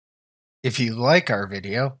If you like our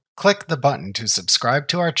video, click the button to subscribe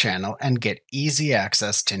to our channel and get easy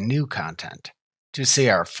access to new content. To see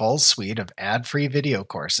our full suite of ad-free video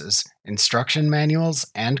courses, instruction manuals,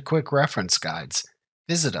 and quick reference guides,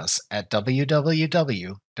 visit us at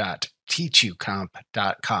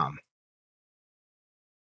www.teachucomp.com.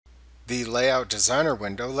 The Layout Designer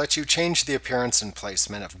window lets you change the appearance and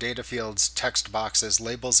placement of data fields, text boxes,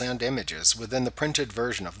 labels, and images within the printed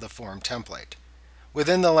version of the form template.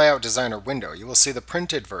 Within the Layout Designer window, you will see the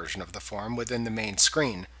printed version of the form within the main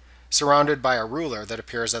screen, surrounded by a ruler that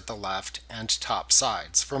appears at the left and top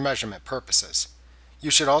sides for measurement purposes. You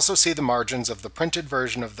should also see the margins of the printed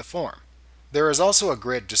version of the form. There is also a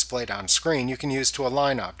grid displayed on screen you can use to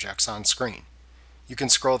align objects on screen. You can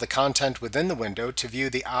scroll the content within the window to view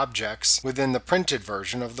the objects within the printed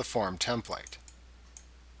version of the form template.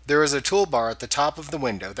 There is a toolbar at the top of the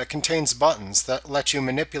window that contains buttons that let you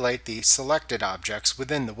manipulate the selected objects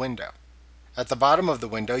within the window. At the bottom of the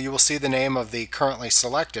window, you will see the name of the currently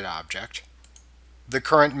selected object, the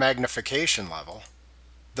current magnification level,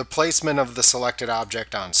 the placement of the selected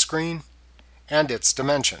object on screen, and its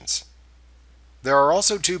dimensions. There are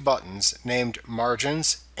also two buttons named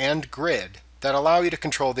Margins and Grid that allow you to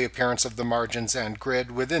control the appearance of the margins and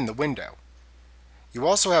grid within the window. You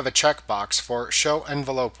also have a checkbox for Show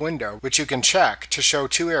Envelope Window, which you can check to show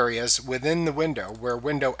two areas within the window where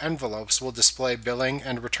window envelopes will display billing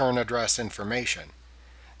and return address information.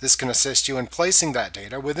 This can assist you in placing that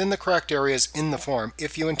data within the correct areas in the form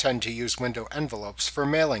if you intend to use window envelopes for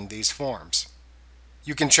mailing these forms.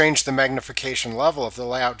 You can change the magnification level of the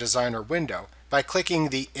Layout Designer window by clicking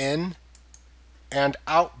the In and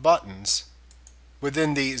Out buttons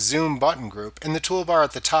within the Zoom button group in the toolbar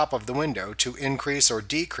at the top of the window to increase or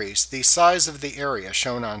decrease the size of the area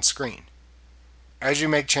shown on screen. As you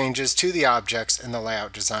make changes to the objects in the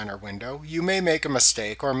Layout Designer window, you may make a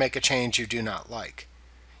mistake or make a change you do not like.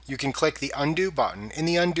 You can click the Undo button in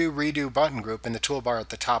the Undo Redo button group in the toolbar at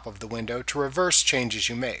the top of the window to reverse changes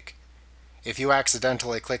you make. If you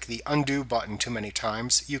accidentally click the Undo button too many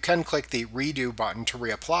times, you can click the Redo button to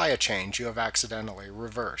reapply a change you have accidentally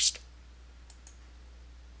reversed.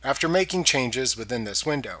 After making changes within this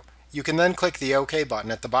window, you can then click the OK button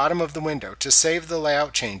at the bottom of the window to save the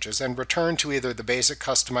layout changes and return to either the basic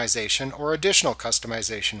customization or additional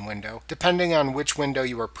customization window, depending on which window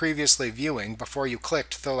you were previously viewing before you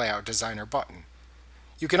clicked the Layout Designer button.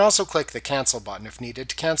 You can also click the Cancel button if needed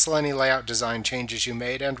to cancel any layout design changes you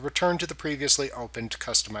made and return to the previously opened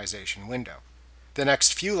customization window. The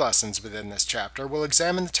next few lessons within this chapter will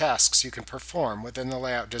examine the tasks you can perform within the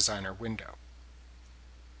Layout Designer window.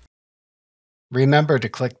 Remember to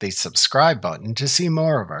click the subscribe button to see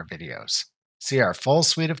more of our videos. See our full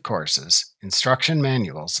suite of courses, instruction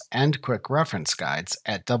manuals, and quick reference guides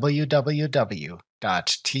at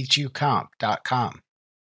www.teachucomp.com.